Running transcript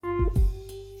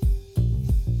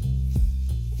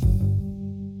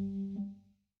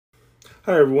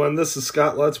Hi everyone, this is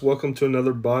Scott Lutz. Welcome to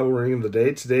another Bible reading of the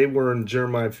day. Today we're in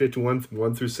Jeremiah 51,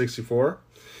 1 through 64.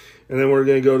 And then we're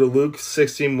going to go to Luke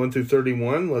 16, 1 through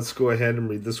 31. Let's go ahead and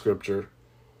read the scripture.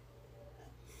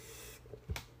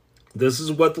 This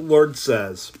is what the Lord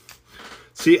says.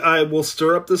 See, I will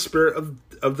stir up the spirit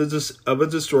of a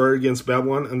destroyer against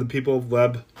Babylon and the people of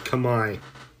Leb Kamai.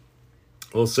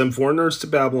 I will send foreigners to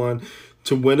Babylon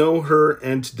to winnow her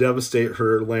and to devastate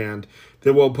her land. They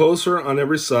will oppose her on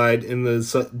every side in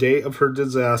the day of her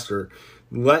disaster.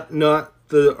 Let not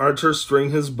the archer string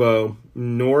his bow,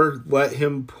 nor let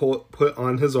him put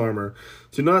on his armor.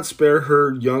 Do not spare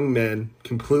her young men.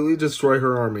 Completely destroy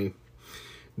her army.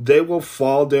 They will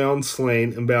fall down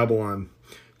slain in Babylon,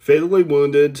 fatally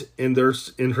wounded in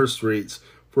her streets.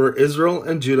 For Israel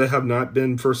and Judah have not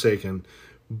been forsaken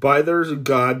by their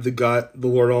God, the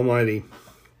Lord Almighty.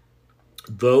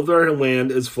 Though their land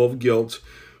is full of guilt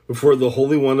before the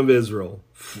Holy One of Israel,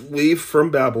 flee from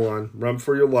Babylon, run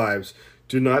for your lives.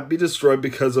 Do not be destroyed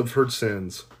because of her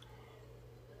sins.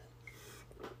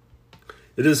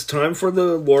 It is time for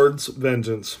the Lord's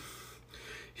vengeance.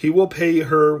 He will pay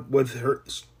her with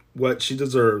what she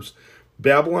deserves.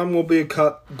 Babylon will be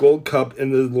a gold cup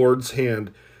in the Lord's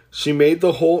hand. She made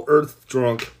the whole earth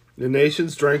drunk. The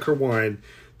nations drank her wine.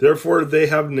 Therefore they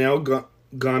have now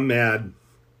gone mad.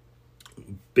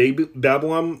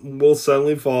 Babylon will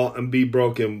suddenly fall and be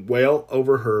broken. Wail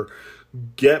over her.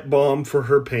 Get balm for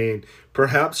her pain.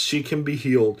 Perhaps she can be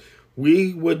healed.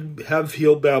 We would have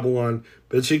healed Babylon,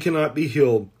 but she cannot be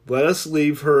healed. Let us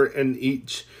leave her and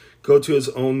each go to his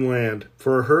own land.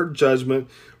 For her judgment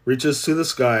reaches to the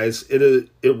skies.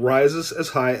 It rises as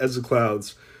high as the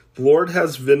clouds. The Lord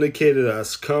has vindicated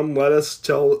us. Come, let us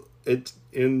tell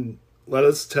in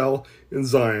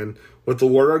Zion what the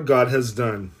Lord our God has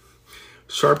done.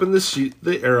 Sharpen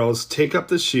the arrows, take up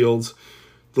the shields.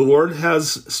 The Lord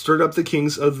has stirred up the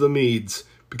kings of the Medes,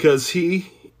 because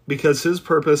his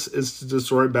purpose is to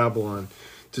destroy Babylon.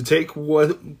 The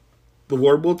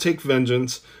Lord will take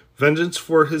vengeance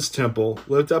for his temple.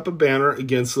 Lift up a banner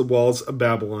against the walls of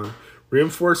Babylon.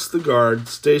 Reinforce the guard,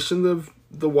 station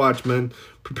the watchmen,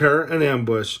 prepare an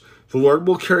ambush. The Lord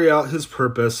will carry out his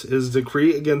purpose, his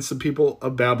decree against the people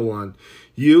of Babylon.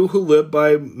 You who live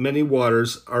by many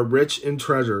waters are rich in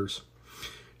treasures.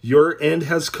 Your end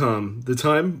has come, the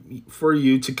time for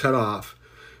you to cut off.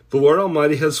 The Lord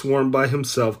Almighty has sworn by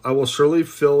himself, I will surely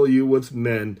fill you with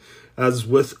men, as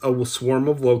with a swarm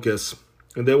of locusts,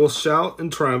 and they will shout in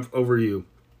triumph over you.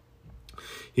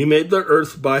 He made the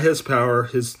earth by his power,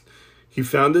 he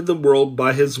founded the world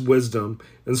by his wisdom,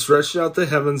 and stretched out the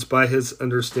heavens by his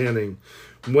understanding.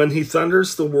 When he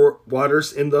thunders, the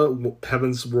waters in the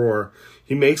heavens roar.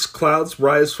 He makes clouds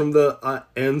rise from the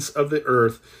ends of the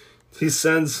earth. He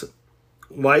sends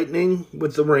lightning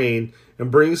with the rain, and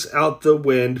brings out the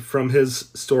wind from his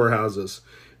storehouses.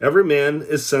 Every man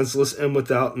is senseless and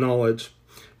without knowledge.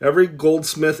 Every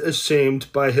goldsmith is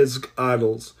shamed by his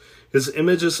idols. His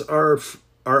images are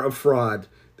a fraud.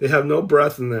 They have no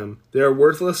breath in them. They are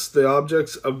worthless, the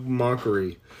objects of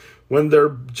mockery. When their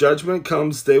judgment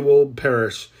comes, they will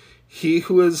perish. He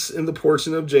who is in the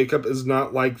portion of Jacob is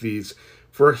not like these,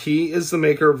 for he is the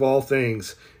maker of all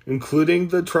things, including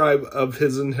the tribe of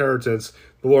his inheritance.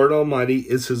 The Lord Almighty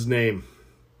is his name.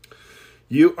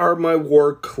 You are my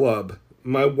war club,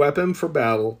 my weapon for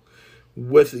battle.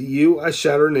 With you I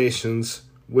shatter nations.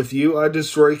 With you I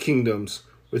destroy kingdoms.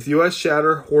 With you I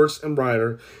shatter horse and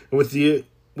rider. And with you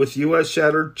I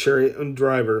shatter chariot and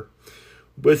driver.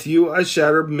 With you I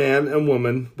shatter man and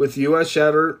woman. With you I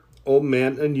shatter old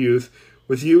man and youth.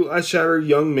 With you I shatter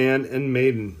young man and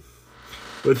maiden.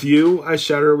 With you I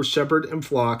shatter shepherd and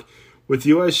flock. With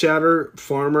you I shatter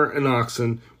farmer and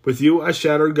oxen. With you I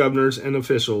shatter governors and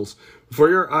officials. Before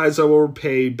your eyes I will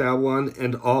repay Babylon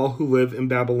and all who live in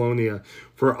Babylonia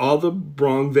for all the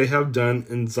wrong they have done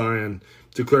in Zion,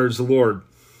 declares the Lord.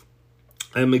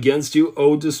 I am against you,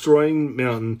 O destroying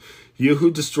mountain, you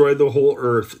who destroy the whole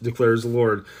earth, declares the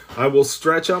Lord. I will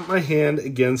stretch out my hand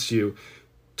against you,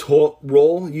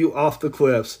 roll you off the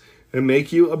cliffs, and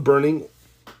make you a burned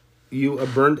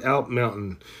out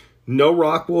mountain. No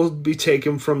rock will be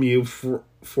taken from you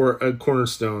for a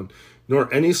cornerstone,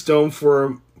 nor any stone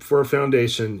for a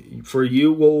foundation, for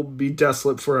you will be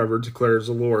desolate forever, declares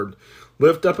the Lord.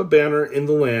 Lift up a banner in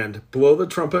the land, blow the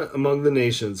trumpet among the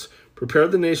nations. Prepare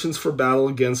the nations for battle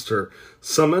against her.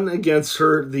 Summon against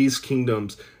her these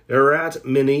kingdoms, Erat,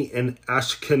 Mini, and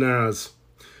Ashkenaz.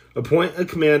 Appoint a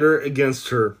commander against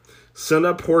her. Send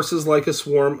up horses like a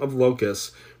swarm of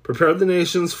locusts. Prepare the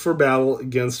nations for battle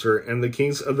against her, and the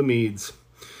kings of the Medes.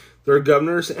 Their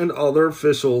governors and all their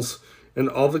officials, and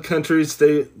all the countries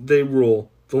they rule.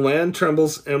 The land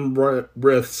trembles and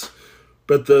writhes,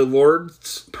 but the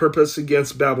Lord's purpose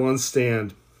against Babylon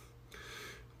stand.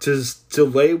 To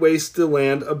lay waste the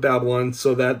land of Babylon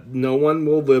so that no one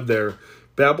will live there.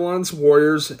 Babylon's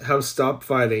warriors have stopped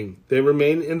fighting. They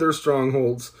remain in their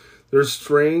strongholds. Their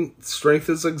strength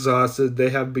is exhausted. They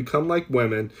have become like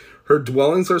women. Her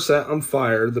dwellings are set on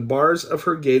fire. The bars of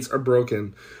her gates are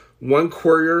broken. One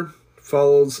courier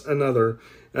follows another.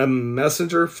 A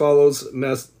messenger follows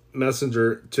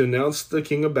messenger to announce to the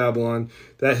king of Babylon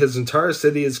that his entire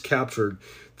city is captured.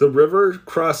 The river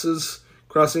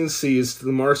crossing seas,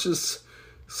 the marshes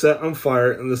set on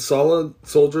fire, and the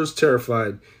soldiers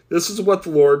terrified. This is what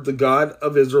the Lord, the God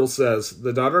of Israel, says.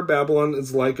 The daughter of Babylon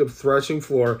is like a threshing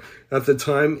floor at the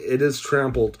time it is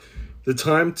trampled. The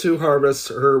time to harvest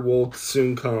her will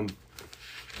soon come.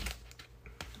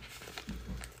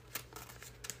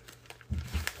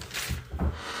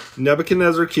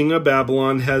 Nebuchadnezzar, king of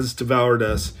Babylon, has devoured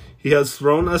us. He has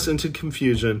thrown us into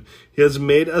confusion. He has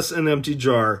made us an empty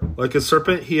jar. Like a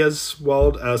serpent, he has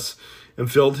swallowed us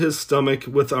and filled his stomach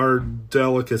with our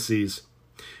delicacies.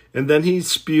 And then he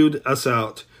spewed us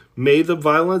out. May the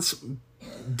violence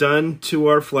done to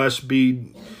our flesh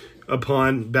be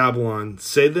upon Babylon.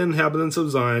 Say the inhabitants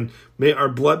of Zion, may our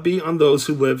blood be on those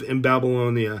who live in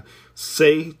Babylonia.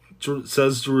 Says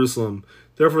Jerusalem.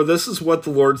 Therefore, this is what the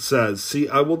Lord says. See,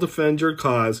 I will defend your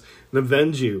cause and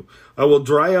avenge you. I will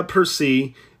dry up her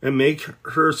sea and make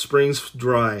her springs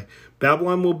dry.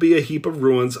 Babylon will be a heap of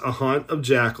ruins, a haunt of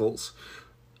jackals,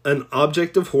 an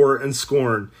object of horror and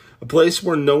scorn, a place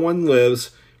where no one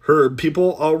lives. Her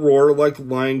people all roar like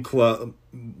young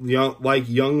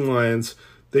lions.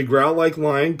 They growl like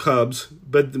lion cubs,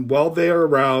 but while they are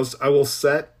aroused, I will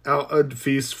set out a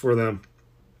feast for them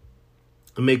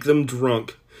and make them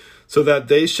drunk, so that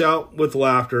they shout with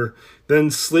laughter,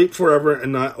 then sleep forever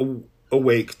and not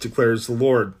awake, declares the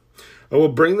Lord. I will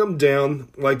bring them down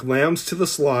like lambs to the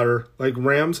slaughter, like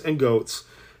rams and goats.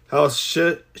 How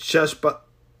Sheshach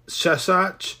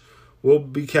will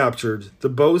be captured, the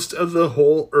boast of the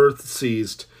whole earth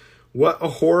seized. What a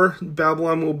horror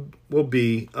Babylon will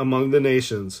be among the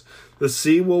nations. The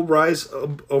sea will rise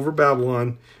over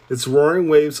Babylon. Its roaring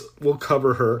waves will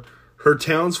cover her. Her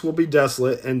towns will be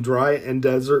desolate and dry and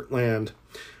desert land,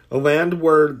 a land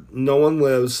where no one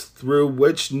lives, through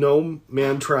which no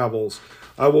man travels.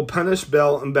 I will punish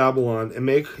Bel and Babylon and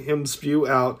make him spew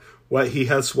out what he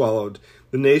has swallowed.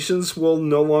 The nations will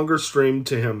no longer stream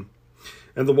to him,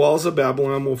 and the walls of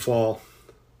Babylon will fall.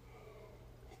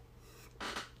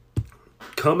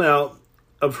 Come out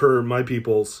of her, my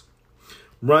peoples.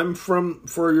 Run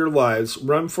for your lives.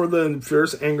 Run for the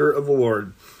fierce anger of the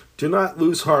Lord. Do not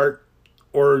lose heart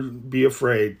or be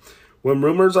afraid. When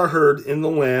rumors are heard in the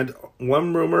land,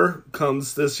 one rumor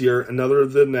comes this year, another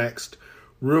the next.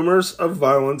 Rumors of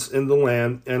violence in the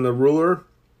land, and of ruler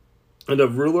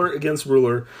against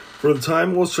ruler. For the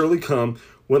time will surely come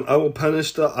when I will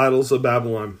punish the idols of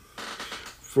Babylon.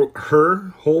 For her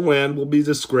whole land will be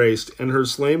disgraced, and her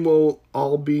slain will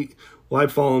all lie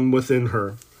fallen within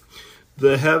her.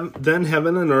 Then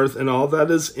heaven and earth and all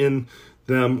that is in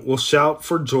them will shout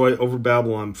for joy over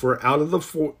Babylon, for out of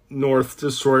the north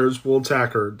destroyers will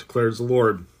attack her, declares the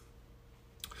Lord.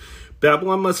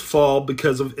 Babylon must fall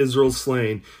because of Israel's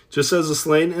slain, just as the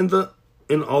slain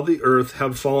in all the earth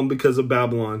have fallen because of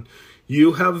Babylon.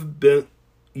 You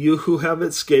who have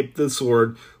escaped the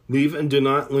sword, leave and do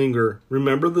not linger.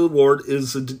 Remember the Lord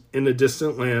is in a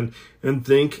distant land, and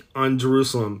think on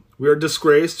Jerusalem. We are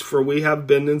disgraced, for we have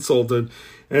been insulted,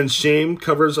 and shame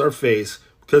covers our face,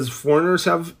 because foreigners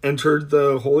have entered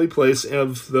the holy place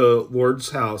of the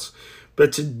Lord's house.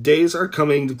 But days are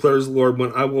coming, declares the Lord,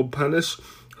 when I will punish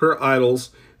her idols,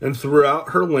 and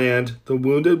throughout her land the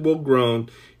wounded will groan,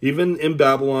 even in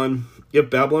Babylon. If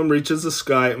Babylon reaches the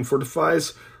sky and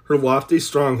fortifies her lofty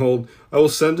stronghold, I will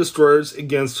send destroyers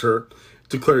against her,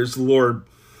 declares the Lord.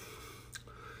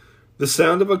 The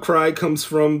sound of a cry comes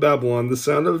from Babylon, the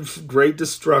sound of great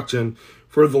destruction.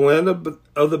 For the land of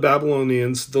the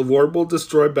Babylonians, the Lord will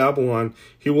destroy Babylon.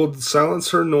 He will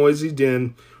silence her noisy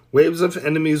din. Waves of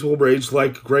enemies will rage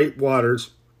like great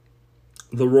waters.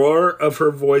 The roar of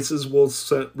her voices will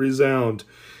resound,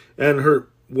 and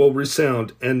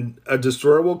a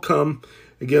destroyer will come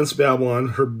against Babylon.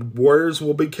 Her warriors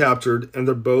will be captured, and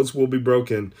their bows will be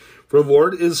broken. For the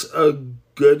Lord is a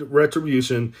good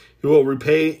retribution. He will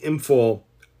repay in full.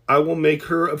 I will make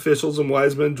her officials and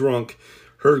wise men drunk,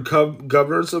 her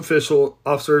governors,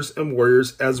 officers, and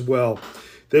warriors as well.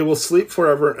 They will sleep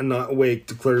forever and not awake,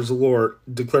 declares the Lord,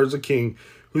 declares the King,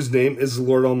 whose name is the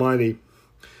Lord Almighty.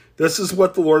 This is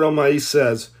what the Lord Almighty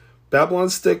says.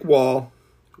 Babylon's thick wall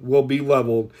will be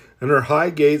leveled, and her high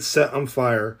gates set on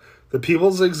fire. The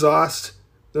peoples exhaust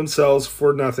themselves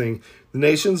for nothing. The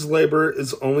nation's labor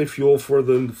is only fuel for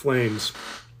the flames.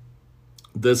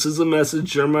 This is the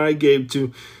message Jeremiah gave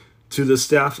to the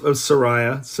staff of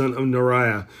Seraiah, son of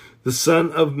Neriah, the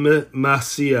son of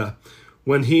Maaseiah,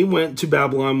 when he went to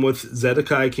Babylon with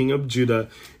Zedekiah, king of Judah,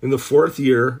 in the 4th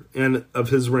year of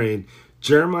his reign.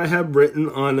 Jeremiah had written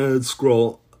on a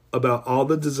scroll about all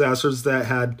the disasters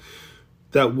that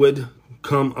would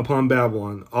come upon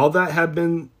Babylon. All that had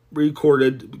been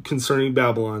recorded concerning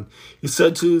Babylon. He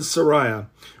said to Seraiah,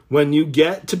 "When you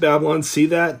get to Babylon, see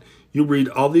that you read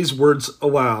all these words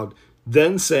aloud.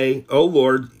 Then say, 'O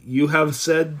Lord, you have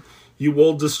said you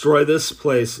will destroy this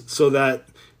place, so that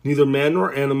neither man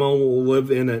nor animal will live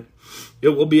in it. It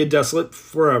will be a desolate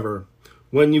forever.'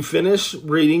 When you finish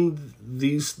reading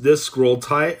this scroll,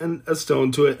 tie a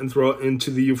stone to it and throw it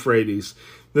into the Euphrates.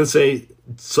 Then say,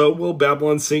 'So will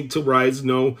Babylon sink to rise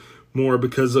no more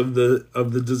because of the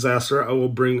disaster I will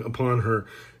bring upon her,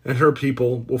 and her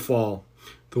people will fall.'"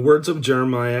 The words of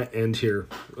Jeremiah end here.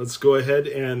 Let's go ahead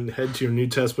and head to your New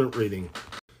Testament reading.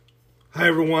 Hi,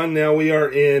 everyone. Now we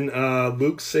are in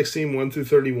Luke 16, 1 through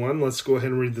 31. Let's go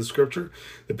ahead and read the scripture.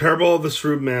 The parable of the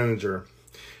shrewd manager.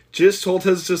 Jesus told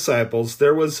his disciples,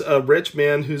 there was a rich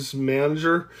man whose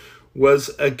manager was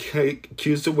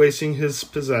accused of wasting his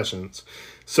possessions.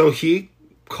 So he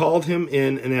called him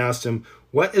in and asked him,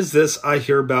 "What is this I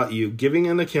hear about you, giving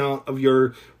an account of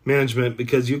your management,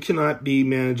 because you cannot be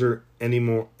manager any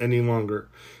longer?"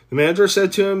 The manager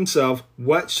said to himself,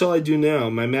 "What shall I do now?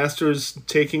 My master is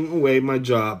taking away my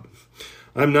job.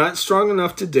 I'm not strong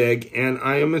enough to dig, and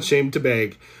I am ashamed to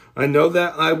beg. I know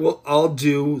what I'll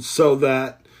do so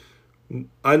that when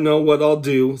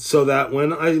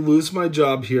I lose my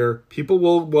job here, people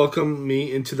will welcome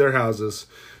me into their houses."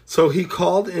 So he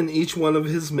called in each one of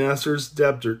his master's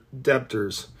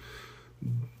debtors.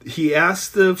 He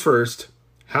asked the first,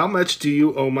 "How much do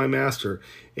you owe my master?"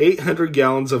 800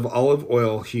 gallons of olive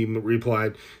oil, he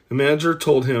replied. The manager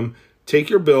told him, "Take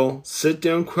your bill, sit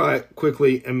down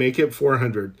quickly, and make it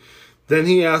 400. Then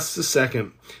he asked the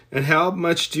second, "And how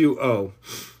much do you owe?"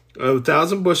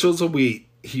 1,000 bushels of wheat,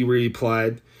 he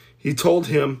replied. He told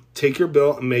him, "Take your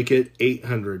bill and make it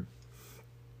 800.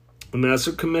 The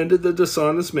master commended the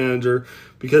dishonest manager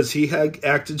because he had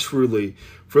acted shrewdly.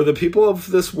 For the people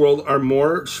of this world are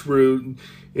more shrewd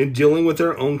in dealing with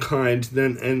their own kind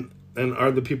than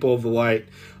are the people of the light.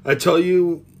 I tell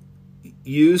you,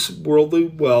 use worldly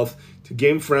wealth to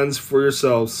gain friends for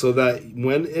yourselves, so that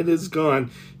when it is gone,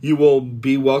 you will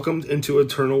be welcomed into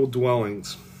eternal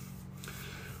dwellings.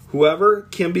 Whoever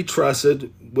can be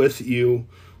trusted with you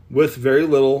with very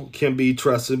little can be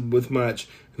trusted with much.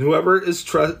 And whoever is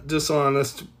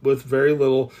dishonest with very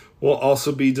little will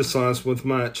also be dishonest with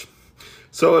much.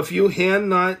 So if you have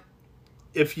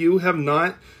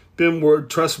not been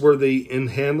trustworthy in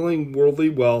handling worldly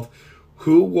wealth,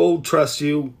 who will trust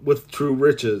you with true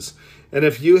riches? And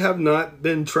if you have not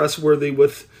been trustworthy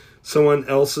with someone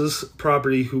else's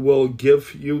property, who will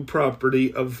give you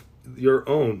property of your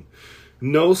own?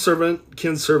 No servant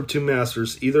can serve two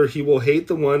masters. Either he will hate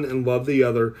the one and love the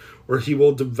other, or he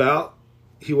will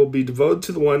be devoted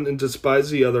to the one and despise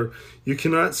the other. You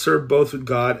cannot serve both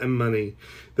God and money.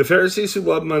 The Pharisees who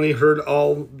loved money heard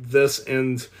all this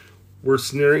and were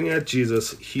sneering at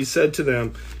Jesus. He said to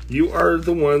them, "You are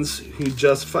the ones who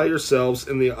justify yourselves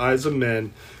in the eyes of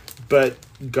men, but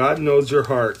God knows your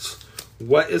hearts.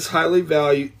 What is highly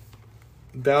valued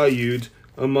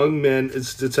among men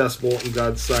is detestable in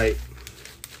God's sight."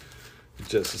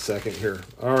 Just a second here.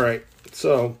 All right,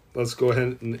 so let's go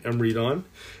ahead and read on.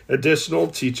 Additional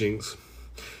teachings.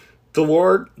 The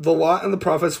law and the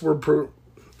prophets were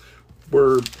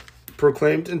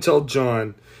proclaimed until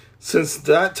John. Since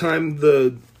that time,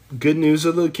 the good news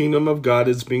of the kingdom of God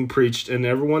is being preached, and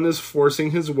everyone is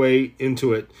forcing his way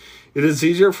into it. It is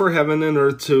easier for heaven and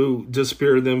earth to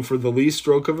disappear than for the least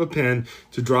stroke of a pen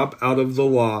to drop out of the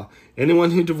law.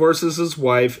 Anyone who divorces his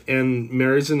wife and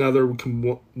marries another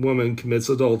woman commits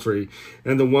adultery,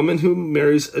 and the woman who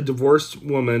marries a divorced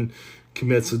woman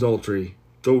commits adultery.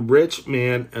 The rich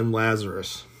man and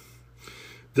Lazarus.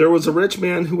 There was a rich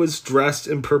man who was dressed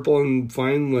in purple and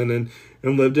fine linen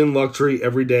and lived in luxury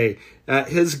every day. At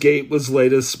his gate was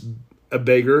laid a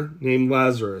beggar named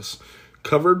Lazarus,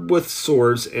 covered with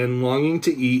sores and longing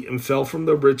to eat what fell from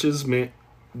the rich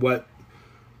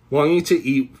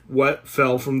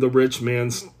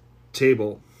man's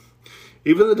table.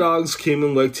 Even the dogs came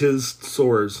and licked his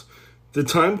sores. The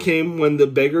time came when the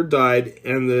beggar died,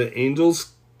 and the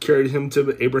angels carried him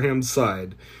to Abraham's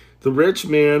side. The rich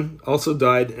man also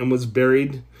died and was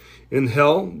buried In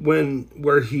hell,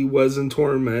 where he was in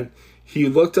torment, he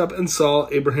looked up and saw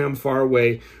Abraham far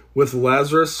away, with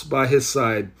Lazarus by his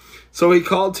side. So he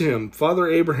called to him, Father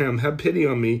Abraham, have pity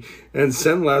on me, and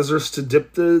send Lazarus to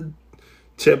dip the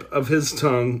tip of his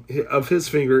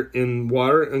finger in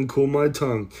water and cool my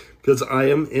tongue, because I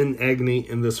am in agony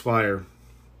in this fire.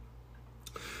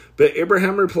 But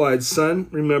Abraham replied, Son,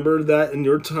 remember that in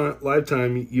your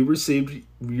lifetime you received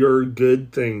your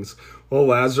good things, while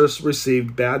Lazarus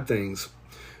received bad things.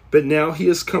 But now he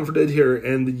is comforted here,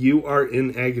 and you are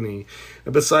in agony.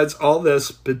 And besides all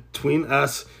this, between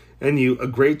us and you, a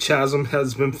great chasm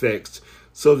has been fixed,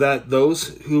 so that those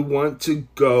who want to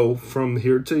go from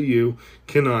here to you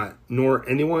cannot, nor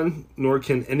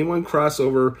can anyone cross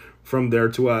over from there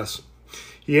to us.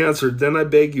 He answered, Then I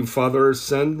beg you, Father,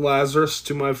 send Lazarus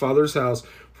to my father's house,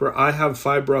 for I have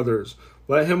 5 brothers.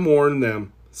 Let him warn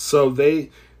them, so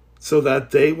that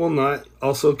they will not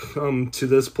also come to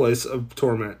this place of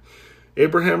torment.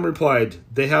 Abraham replied,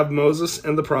 They have Moses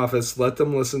and the prophets, let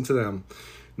them listen to them.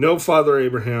 No, Father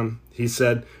Abraham, he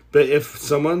said, but if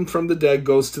someone from the dead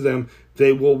goes to them,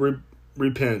 they will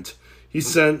repent. He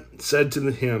said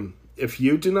to him, If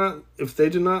they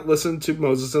do not listen to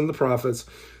Moses and the prophets,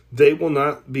 they will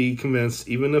not be convinced,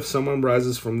 even if someone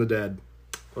rises from the dead.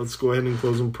 Let's go ahead and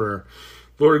close in prayer.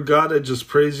 Lord God, I just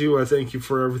praise you. I thank you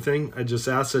for everything. I just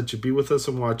ask that you be with us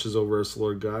and watches over us,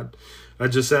 Lord God. I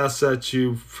just ask that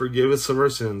you forgive us of our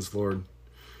sins, Lord.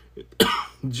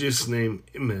 In Jesus' name,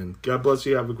 amen. God bless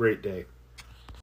you. Have a great day.